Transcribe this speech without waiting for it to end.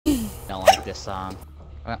like this song.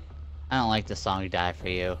 I don't like the song Die For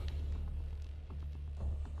You.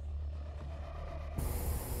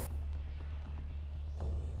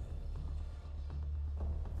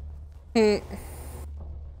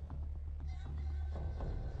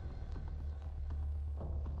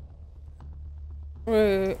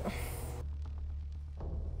 Wait.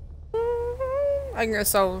 I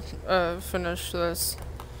guess I'll finish this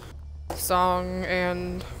song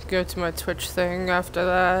and go to my Twitch thing after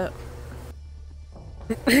that.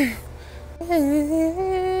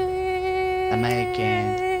 I'm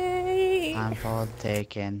making. I'm full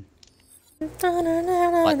taken.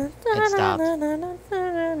 What? It stopped.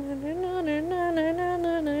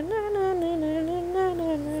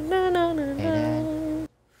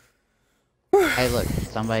 Hey, look,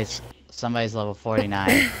 somebody's level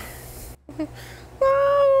 49.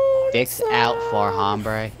 Dick's out for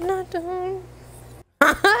hombre.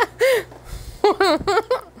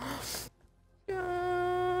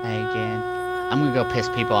 Again. I'm gonna go piss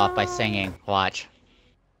people off by singing. Watch.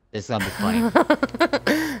 This is gonna be funny.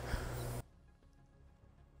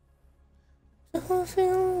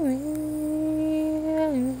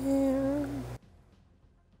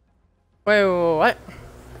 Wait, what?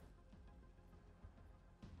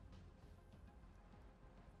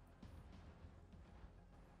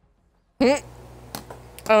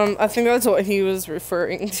 I think that's what he was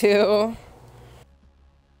referring to.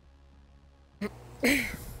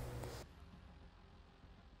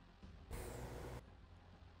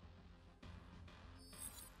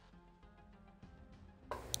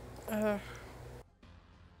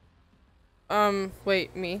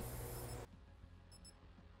 Wait, me?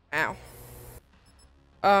 Ow.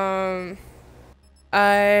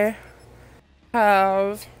 I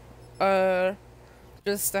have,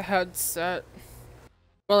 just a headset.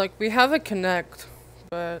 Well, like, we have a Connect,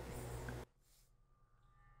 but...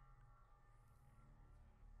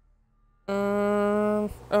 oh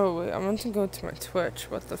wait, I meant to go to my Twitch,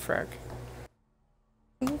 what the frick?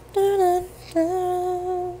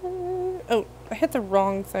 Oh, I hit the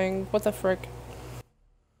wrong thing, what the frick?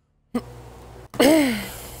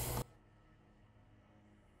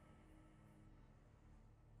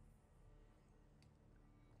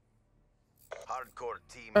 Hardcore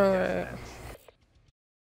team deathmatch.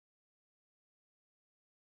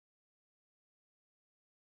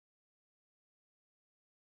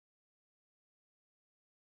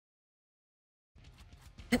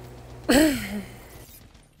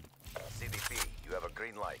 CDP, you have a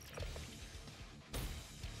green light.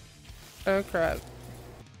 Oh crap.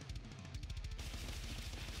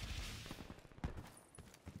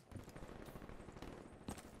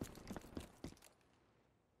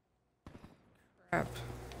 Crap.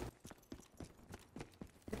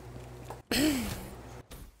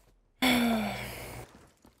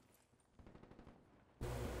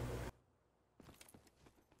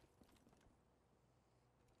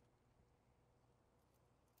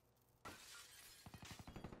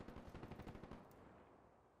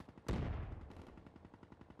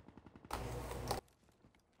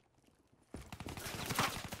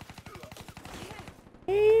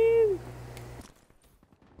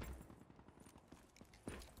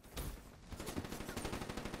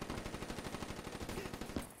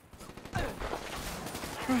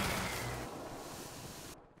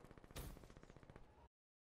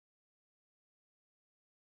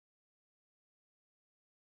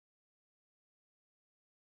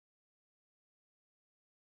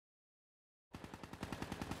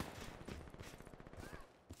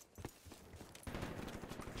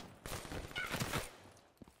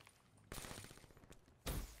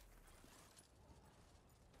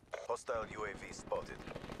 Hostile UAV spotted.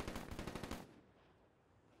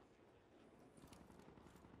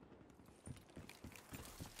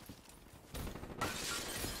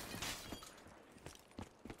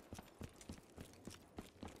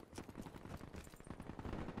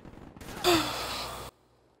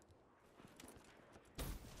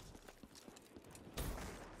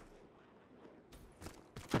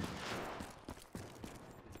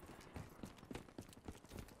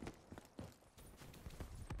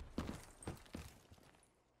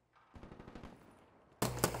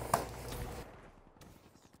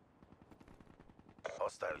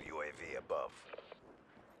 Hostile UAV above.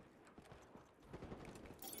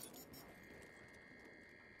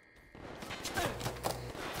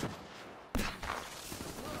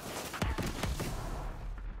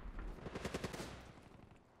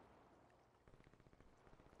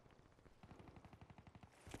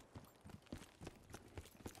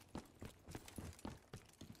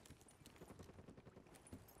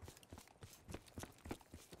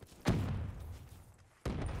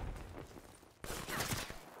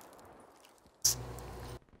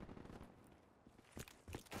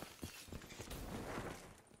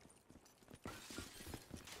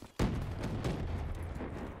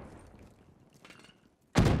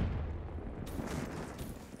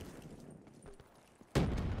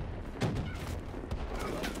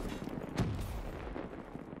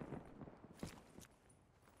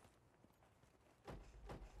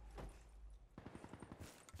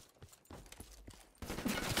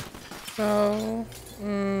 Oh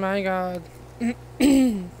my god. Be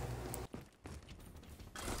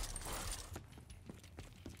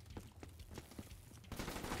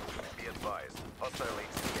advised. Hostile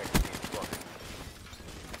HCXD spotted.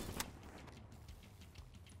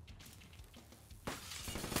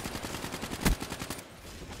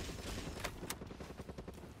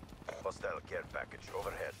 Hostile care package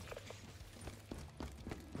overhead.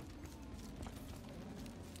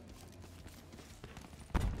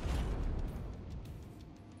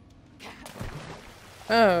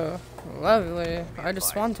 Oh, lovely. Be I just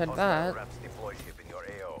advised, wanted hostile that. Raps deploy ship in your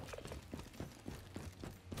AO.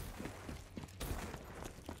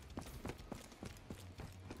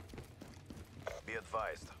 Be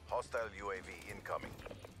advised. Hostile UAV incoming.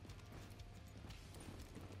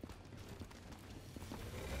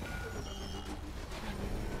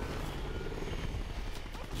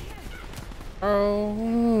 Oh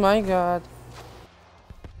my god.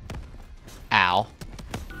 Ow.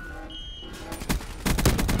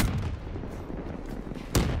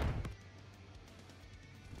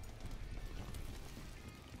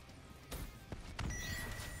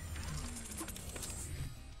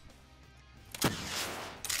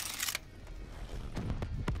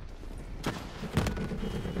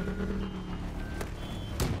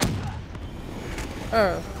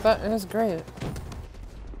 Oh, that is great.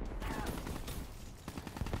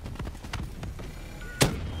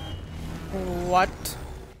 What?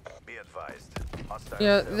 Be advised. Hostile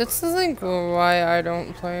Yeah, server this is like why I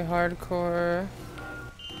don't play hardcore.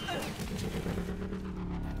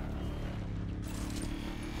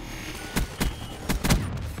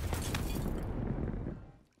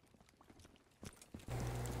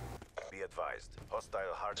 Be advised. Hostile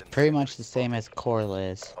hardened. Pretty much the same as core,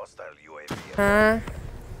 Liz. Hostile UAV. Huh?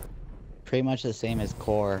 Pretty much the same as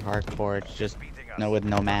core, hardcore. It's just Beating us. no with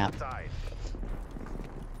no map. Tide.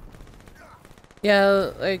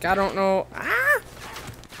 Yeah, like, I don't know. Ah!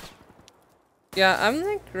 Yeah, I'm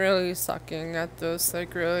like really sucking at this,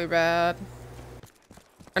 like really bad.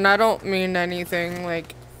 And I don't mean anything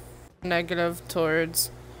like negative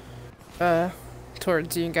towards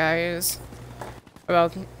you guys.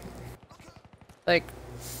 About like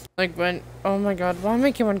when, oh my god, why am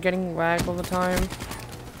I keep on getting lag all the time?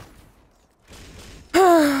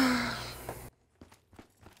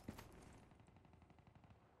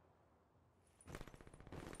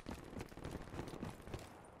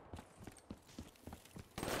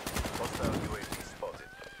 Hostile UAV spotted.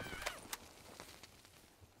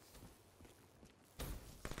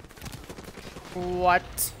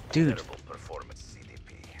 What? Dude, Terrible performance,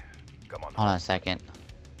 CDP. Come on. hold on a second.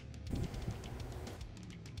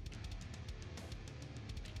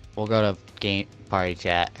 We'll go to game party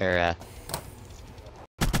chat or Army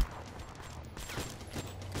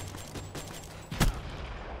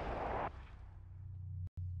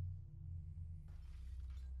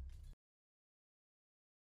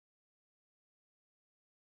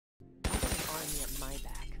at my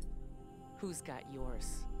back. Who's got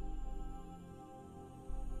yours?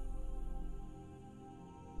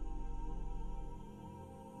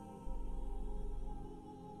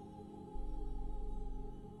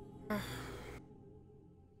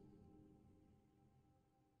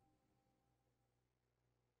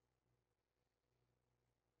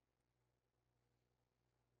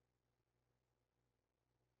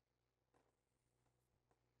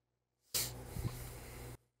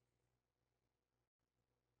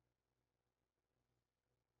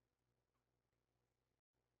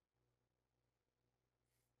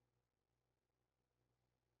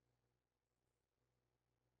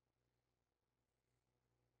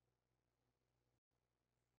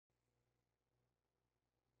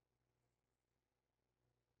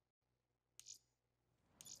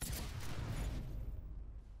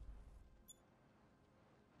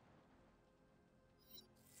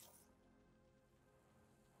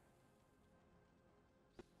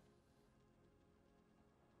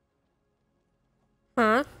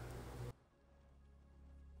 Huh?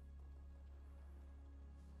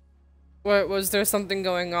 What, was there something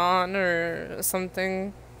going on or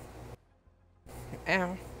something?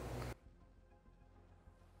 Ow.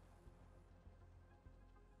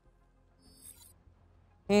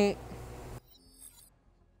 Mm.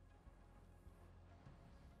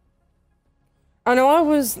 I know I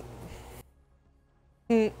was.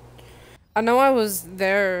 I know I was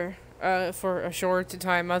there for a short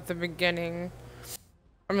time at the beginning.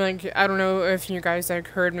 I'm like, I don't know if you guys like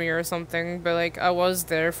heard me or something, but like I was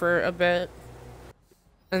there for a bit.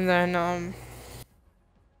 And then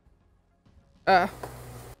uh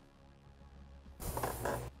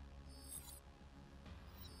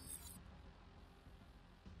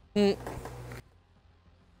mm.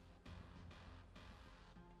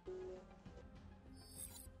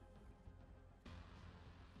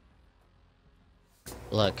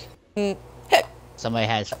 Look. Mm. Somebody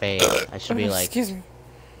has phase. I should be like, Excuse me.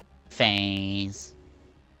 phase.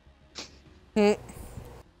 Mm.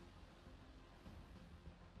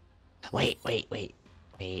 Wait, wait, wait.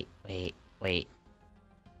 Wait, wait, wait.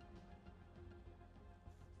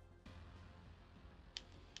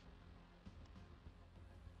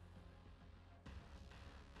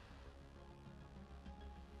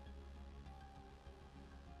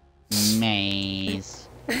 Maze.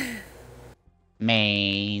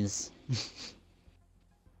 Maze.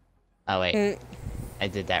 Oh wait. Mm. I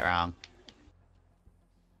did that wrong.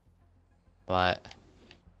 What?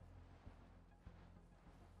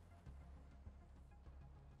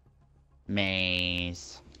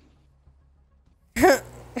 Maze.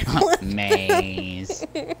 Maze.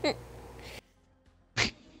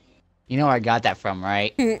 You know where I got that from,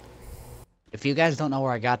 right? If you guys don't know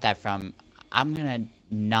where I got that from, I'm gonna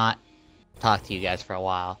not talk to you guys for a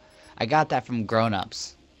while. I got that from Grown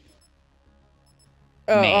Ups.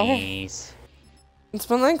 Oh. Maze. It's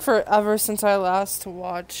been like forever since I last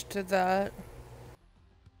watched that.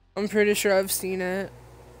 I'm pretty sure I've seen it.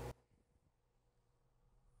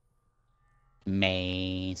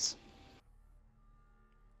 Maze.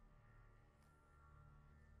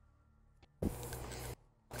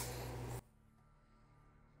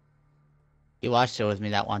 You watched it with me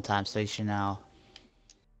that one time, so you should know.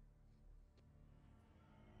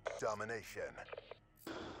 Domination.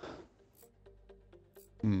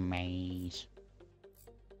 Maze.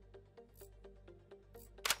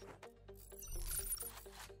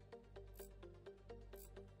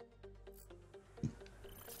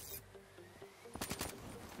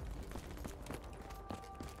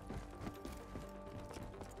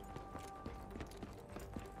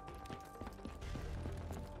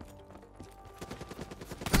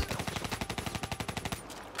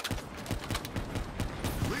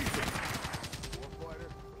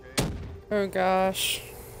 Oh gosh.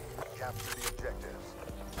 Capture the objectives.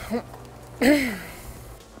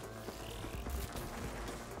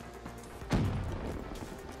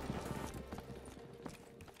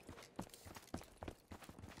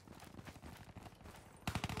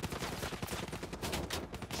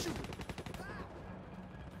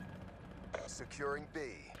 Securing B.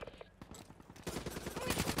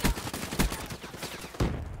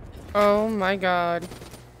 Oh my god.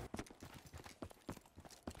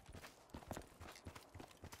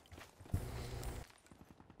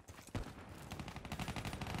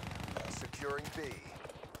 Securing B.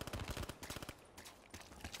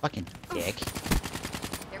 Fucking dick.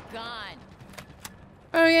 They're gone.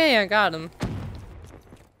 Oh yeah, got him.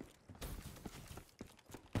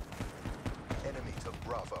 Enemy took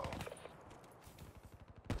Bravo.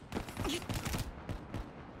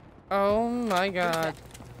 Oh my god.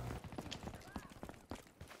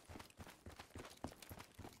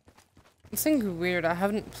 This thing's weird. I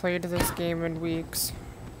haven't played this game in weeks.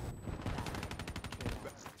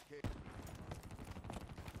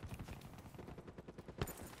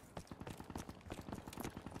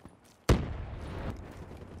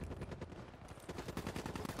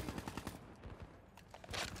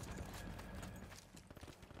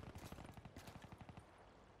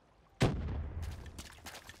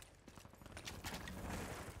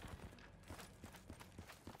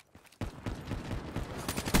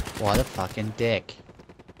 What a fucking dick.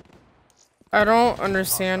 I don't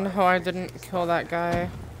understand how I didn't kill that guy.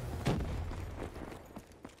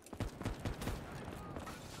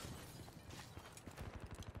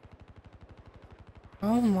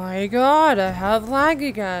 Oh my god, I have lag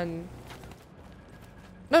again.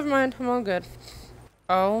 Never mind, I'm all good.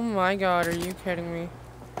 Oh my god, are you kidding me?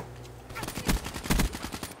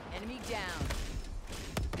 Enemy down.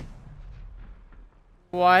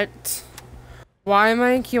 What? Why am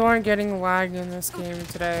I keep on getting lagged in this game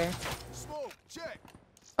today? Smoke, check.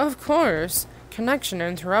 Of course. Connection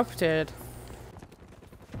interrupted.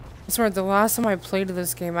 I swear, the last time I played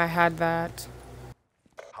this game, I had that.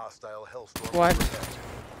 Hostile hellstorm. What?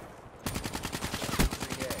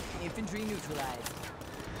 Losing A. Infantry neutralized.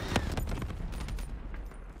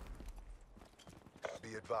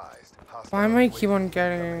 Be advised. Why am I keep on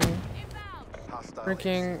getting Hostile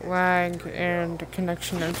freaking lag and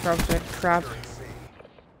connection interrupted? Crap.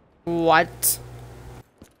 What?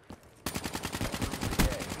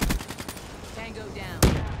 Tango down.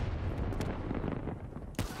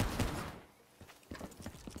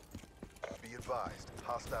 Be advised.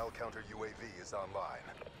 Hostile counter UAV is online.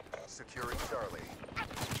 Securing Charlie.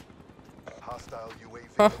 Hostile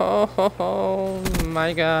UAV. Oh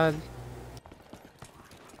my god.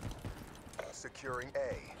 Securing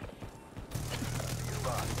A. Be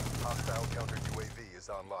advised. Hostile counter UAV is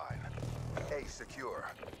online. A secure.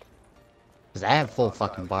 Cause I have full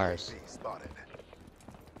fucking Hostile bars. UAV spotted.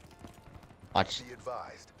 Watch, Be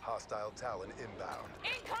advised, hostile Talon inbound.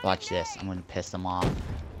 watch this. I'm gonna piss them off.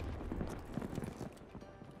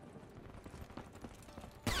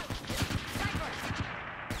 Be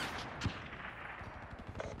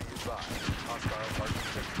advised, hostile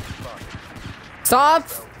RPG spotted. Stop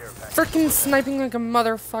Hostile care package freaking overhead. sniping like a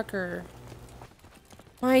motherfucker.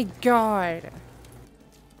 My god.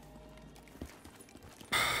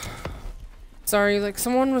 Sorry, like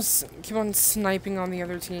someone was keep on sniping on the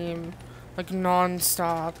other team, like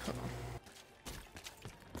non-stop.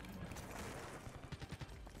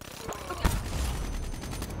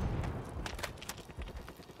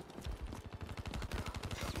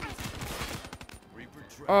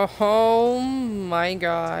 Oh my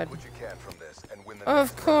god. What you can from this and win the Of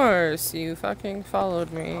next round. course, you fucking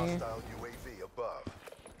followed me. Hostile UAV above.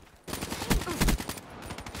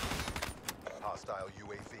 Hostile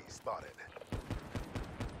UAV spotted.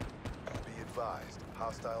 Be advised,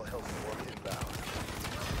 hostile Hellstorm inbound.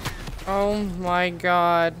 Oh my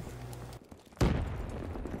god.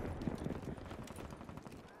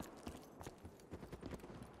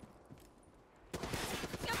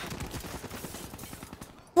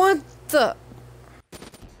 What the?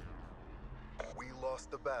 We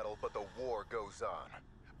lost the battle, but the war goes on.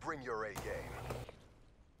 Bring your A game.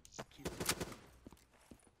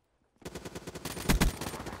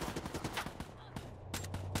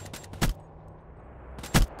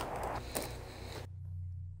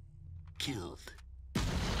 Killed.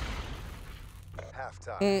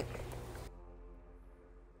 Halftime. Mm.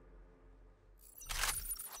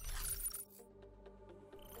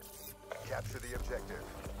 Capture the objective.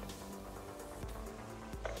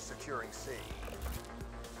 Securing C.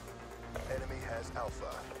 Enemy has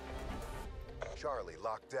Alpha. Charlie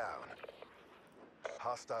locked down.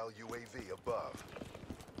 Hostile UAV above.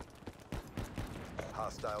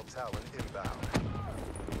 Hostile Talon inbound.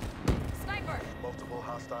 Sniper! Multiple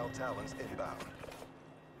hostile Talons inbound.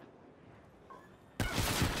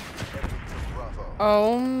 Enemy to Bravo.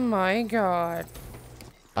 Oh my god.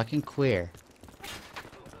 Fucking queer.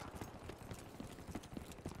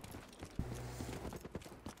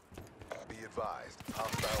 Be advised,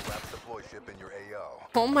 hostile RAP deploy ship in your AO.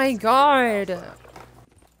 Oh my god. Alpha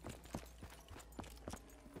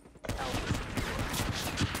secure.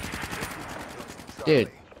 Dude.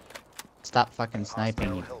 Charlie. Stop fucking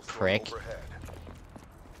sniping, you Hostile Hellstorm prick. overhead.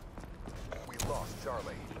 We lost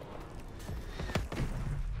Charlie.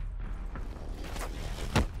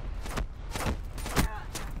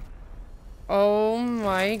 Oh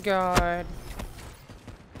my god.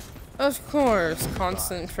 Of course,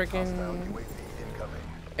 constant Hostile freaking UAV incoming.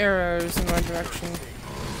 arrows in my direction.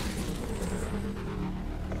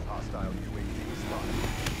 Hostile UAV spotted.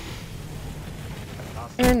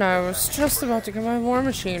 Hostile And I care was package just about overhead. to get my war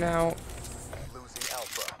machine out. Losing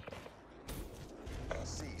Alpha.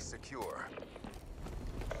 C secure.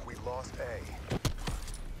 We lost A.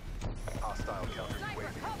 Hostile counter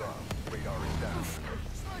UAV above. Radar is down.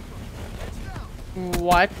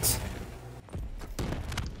 What?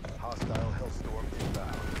 Hostile Hellstorm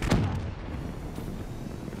inbound.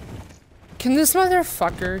 Can this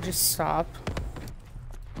motherfucker just stop?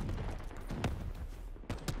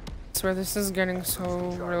 I swear this is getting so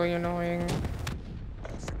really annoying.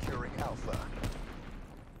 Securing Alpha.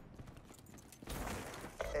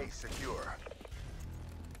 A secure.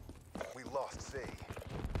 We lost C.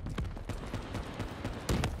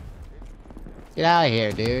 Get out of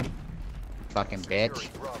here, dude. Fucking bitch.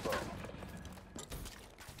 Securing Bravo.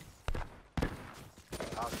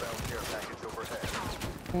 Hostile care package overhead.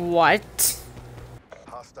 What?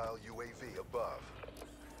 Hostile UAV above.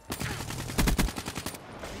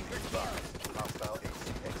 Hostile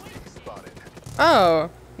HCXD spotted. Oh,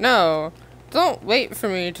 no. Don't wait for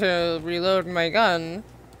me to reload my gun.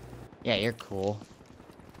 Yeah, you're cool.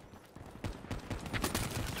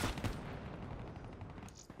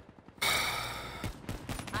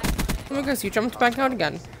 Oh my gosh, you jumped back out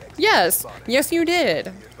again. Yes! Yes, you did!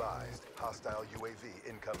 Be advised. Hostile UAV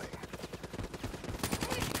incoming.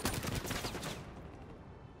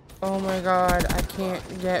 Oh my god, I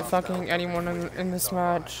can't get fucking anyone in this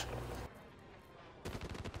match.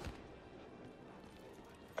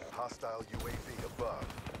 Hostile UAV above.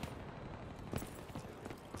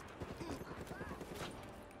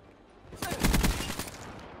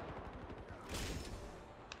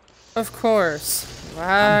 Of course. I'm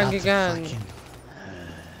Lag about to again. fucking-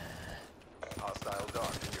 Hostile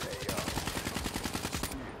dart in your AO.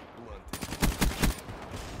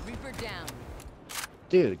 Reaper down.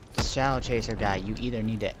 Dude, shadow chaser guy, you either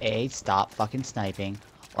need to A, stop fucking sniping,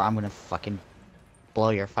 Or I'm gonna fucking blow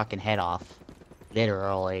your fucking head off.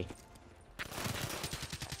 Literally.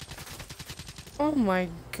 Oh my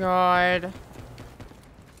god.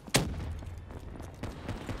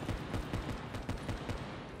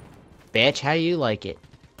 Bitch, how do you like it?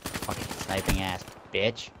 Fucking sniping ass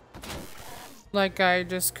bitch. Like I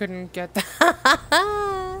just couldn't get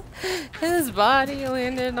that. His body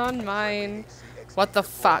landed on mine. What the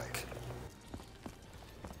fuck?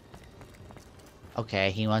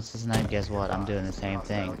 Okay, he wants to snipe, guess what? I'm doing the same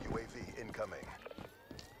thing. UAV incoming.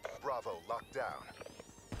 Bravo locked down.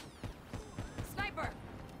 Sniper!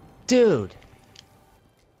 Dude!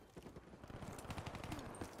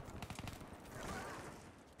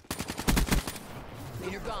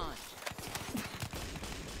 Leader gone.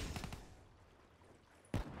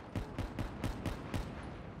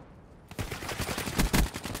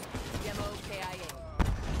 Demo KIA.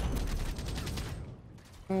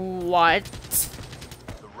 What?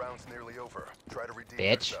 The round's nearly over. Try to redeem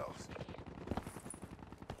Bitch. yourselves.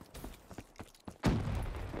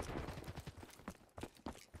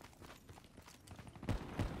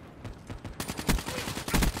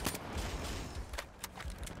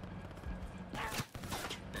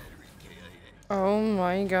 Oh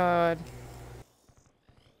my god.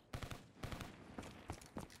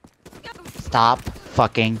 Stop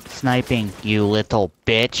fucking sniping, you little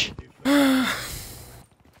bitch.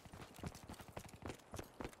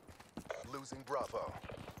 Losing Bravo.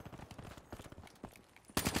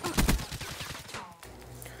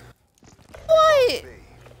 What? B.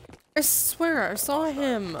 I swear I saw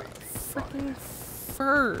him freaking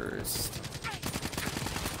first.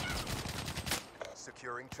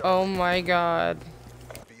 Securing Oh Charlie. my god.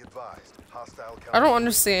 Be advised. Hostile I don't counter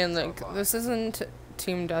understand, UAV is like, online. this isn't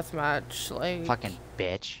team deathmatch, like... Fucking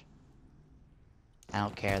bitch. I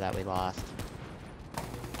don't care that we lost.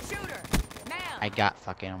 Shooter! Man! I got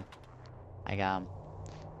fucking him. I got him.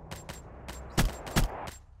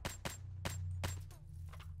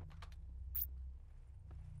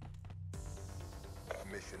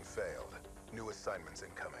 Mission failed. New assignments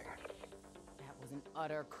incoming. That was an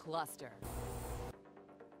utter cluster.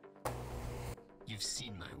 You've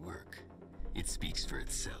seen my work. It speaks for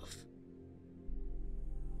itself.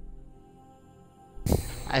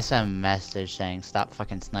 I sent a message saying, stop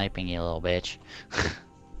fucking sniping, you little bitch.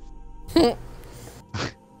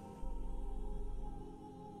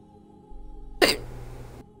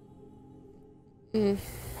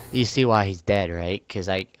 You see why he's dead, right? Because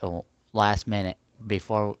last minute,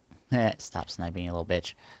 before... Stop sniping, you little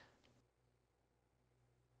bitch.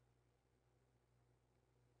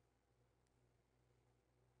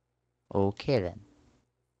 Okay then.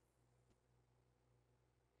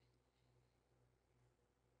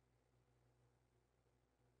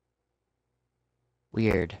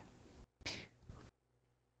 Weird.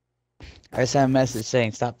 I sent a message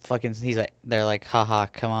saying stop fucking. They're like, haha,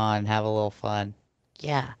 come on, have a little fun.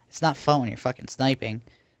 Yeah, it's not fun when you're fucking sniping.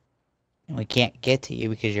 And we can't get to you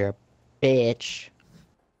because you're a bitch.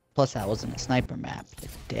 Plus, that wasn't a sniper map, you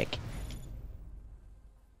dick.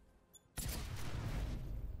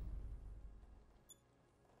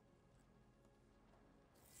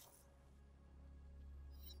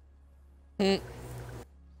 Oh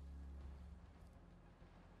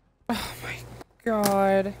my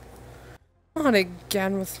god. Not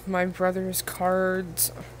again with my brother's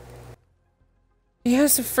cards. He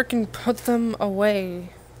has to freaking put them away.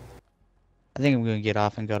 I think I'm gonna get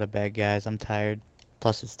off and go to bed, guys. I'm tired.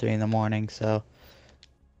 Plus, it's 3 in the morning, so.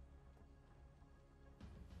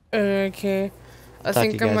 Okay. I Talk to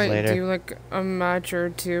think you I guys might later. do like a match or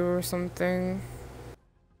two or something.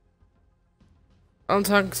 I'll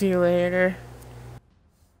talk to you later.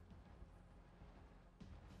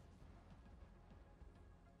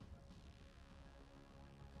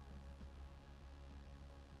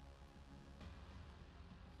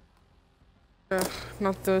 Ugh,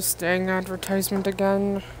 not those dang advertisement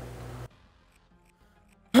again.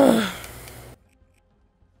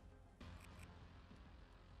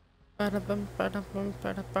 Ba-da-bum, ba-da-bum,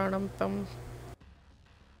 ba-da-ba-dum-bum.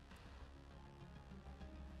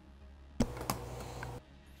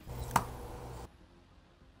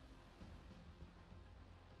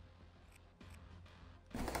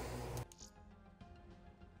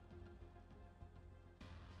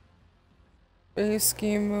 Base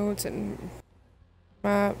game modes and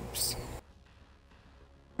maps.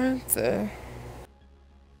 Aren't they?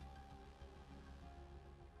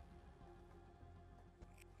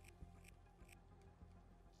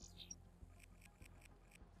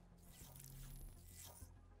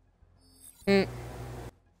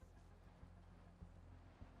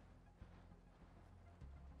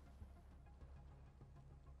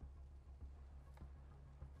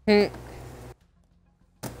 Hmm.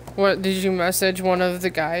 What, did you message one of the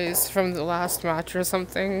guys from the last match or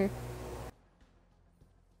something?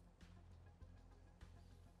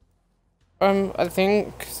 I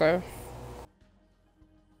think so.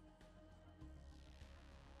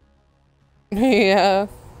 Yeah.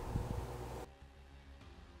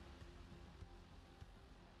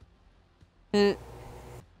 Hmm.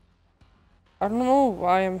 I don't know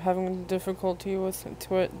why I'm having difficulty with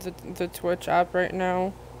the Twitch app right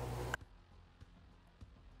now.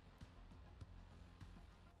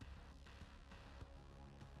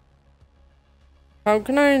 How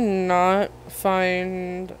can I not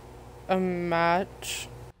find a match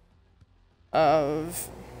of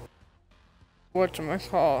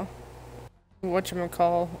whatchamacall,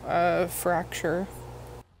 Fracture?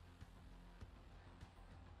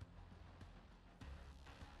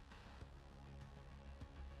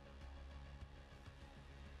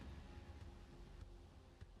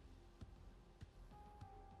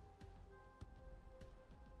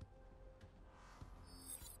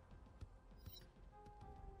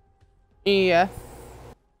 Yeah.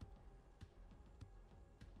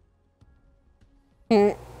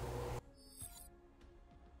 Hmm.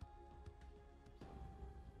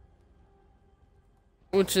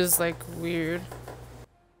 Which is like weird.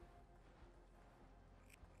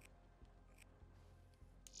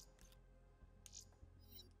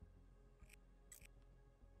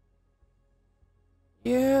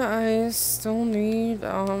 Yeah, I still need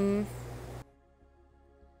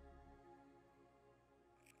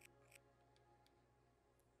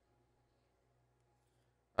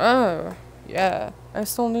oh, yeah. I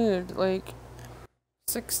still need like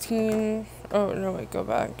 16. Oh, no, wait, go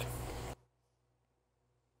back.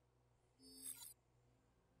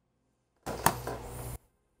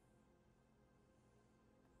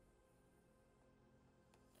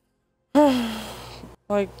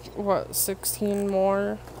 Like, what, 16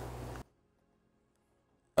 more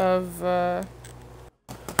of, God.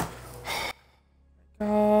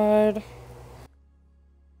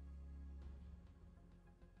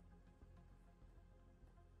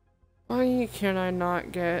 Why can I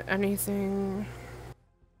not get anything?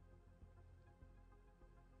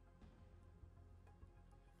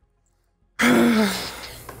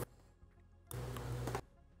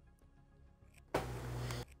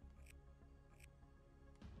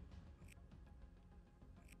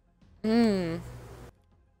 Hmm.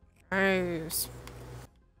 Nice.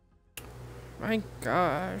 My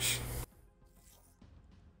gosh.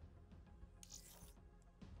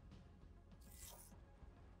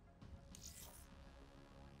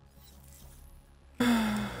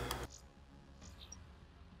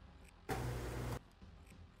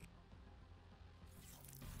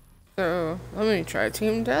 So, let me try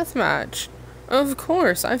Team Deathmatch. Of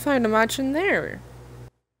course, I find a match in there.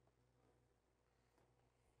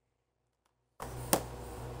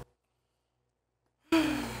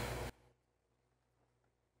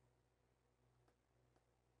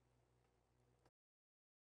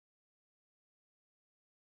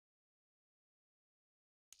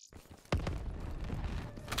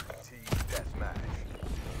 Team deathmatch.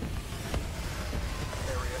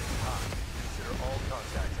 Area is hot. Consider all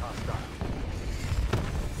contacts hostile.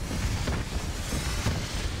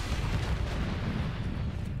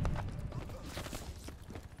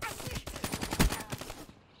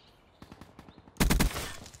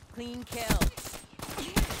 Clean kill.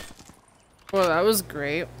 Well, that was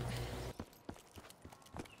great.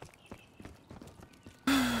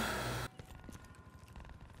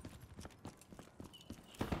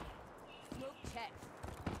 Smoke check.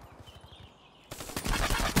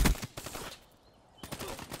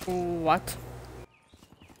 What?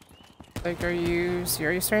 Like, are you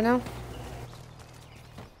serious right now?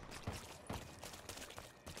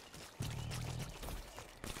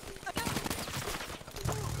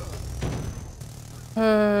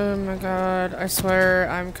 Oh my god, I swear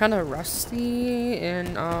I'm kind of rusty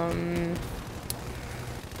in,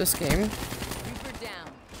 this game. Reaper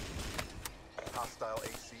down. Hostile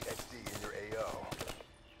HCXD in your AO.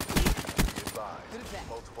 Be advised, Good effect.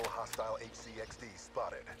 multiple hostile HCXD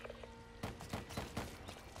spotted.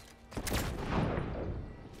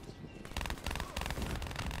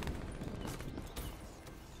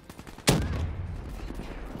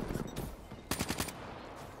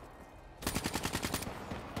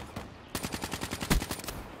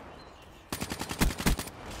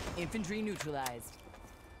 Infantry neutralized.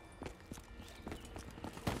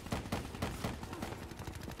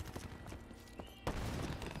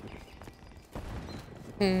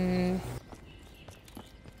 Hmm.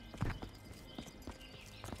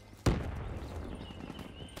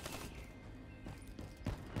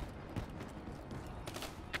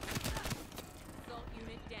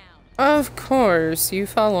 Of course, you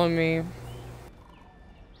follow me.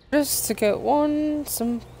 Just to get one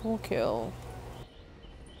simple kill.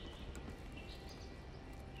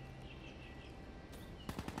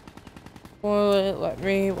 Will it let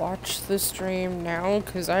me watch the stream now?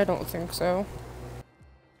 Because I don't think so.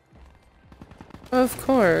 Of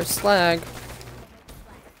course, lag.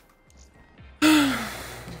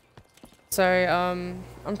 Sorry, I'm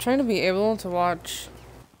trying to be able to watch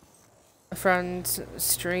a friend's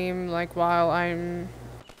stream, like, while I'm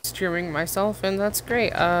streaming myself, and that's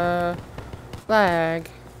great. Lag.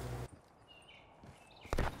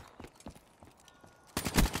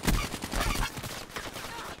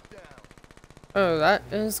 Oh, that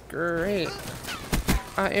is great.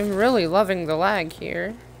 I am really loving the lag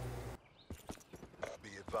here.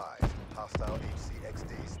 Be advised, hostile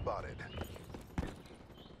HCXD spotted.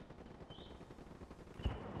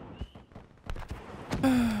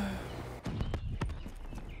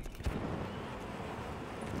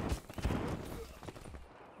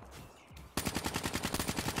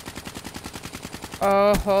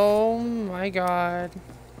 Oh my god.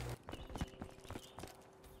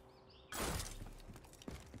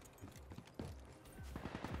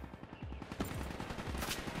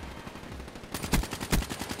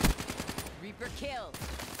 Reaper killed.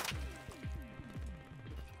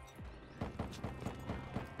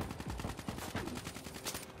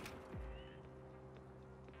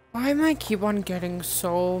 Why am I keep on getting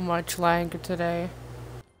so much lag today?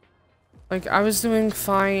 Like, I was doing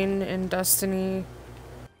fine in Destiny,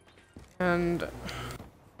 and...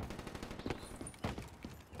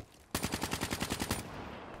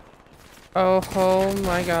 Oh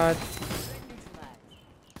my god.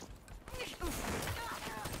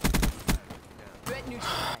 Threat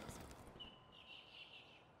neutralized.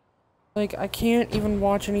 Like, I can't even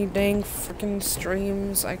watch any dang freaking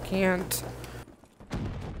streams. I can't.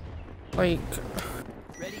 Like...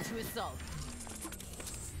 Ready to assault.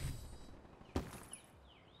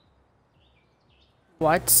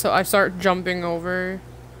 What? So I start jumping over,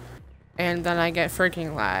 and then I get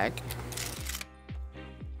freaking lag.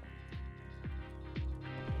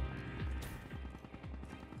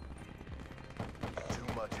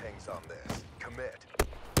 Too much hangs on this. Commit.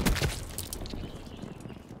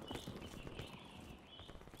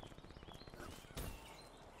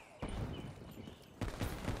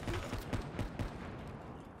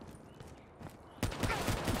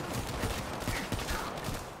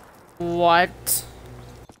 What?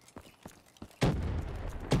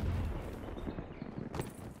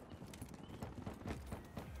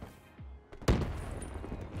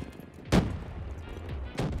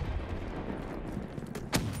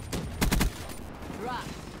 Drop.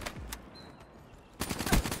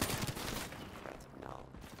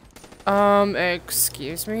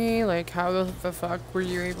 Excuse me? Like, how the fuck were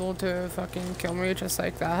you able to fucking kill me just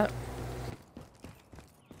like that?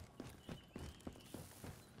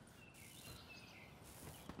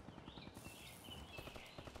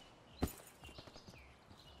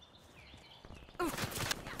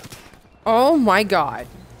 Oh my god.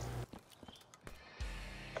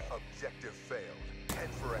 Objective failed. Head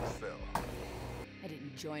for exfil. I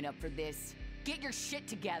didn't join up for this. Get your shit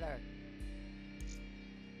together.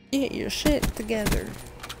 Get your shit together.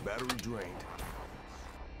 Battery drained.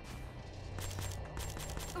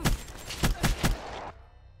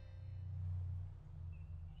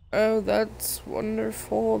 Oh, that's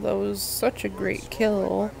wonderful. That was such a great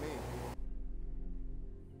kill.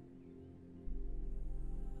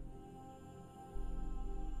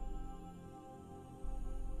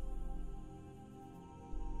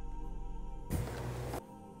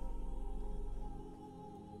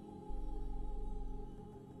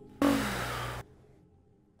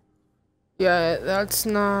 Yeah, that's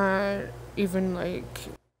not even, like,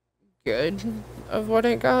 good of what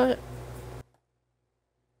I got.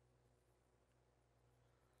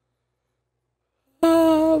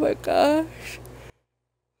 Oh my gosh.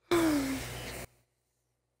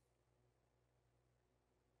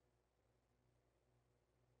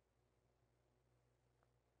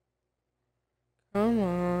 Come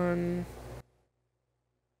on.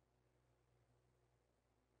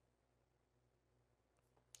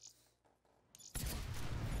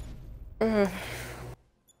 Ugh.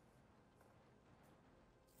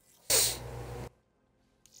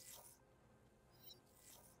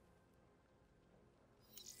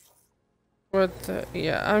 What the?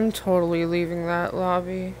 Yeah, I'm totally leaving that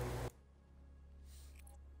lobby.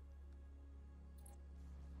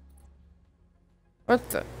 What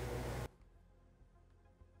the?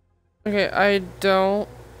 Okay, I don't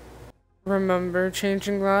remember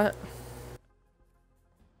changing that.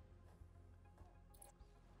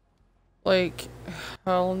 Like,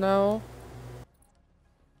 hell no.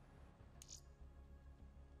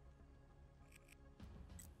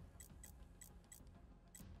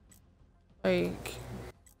 Like,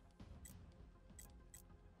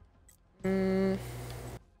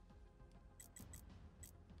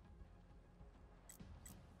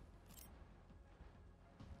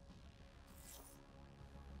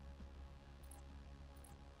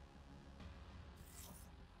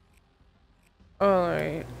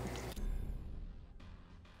 alright.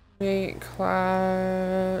 Make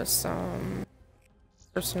class,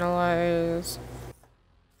 personalize,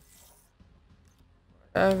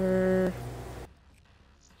 whatever.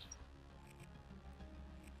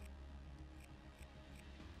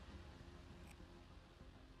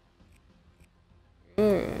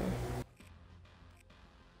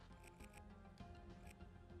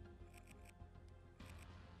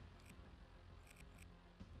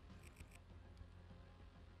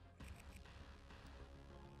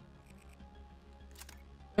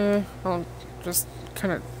 I'll just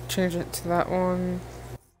kind of change it to that one.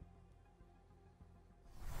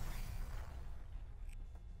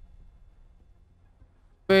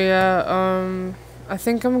 But yeah, I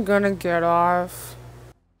think I'm gonna get off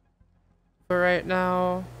for right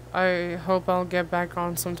now. I hope I'll get back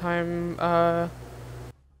on sometime,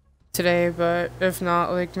 today, but if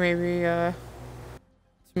not, like maybe,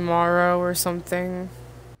 tomorrow or something.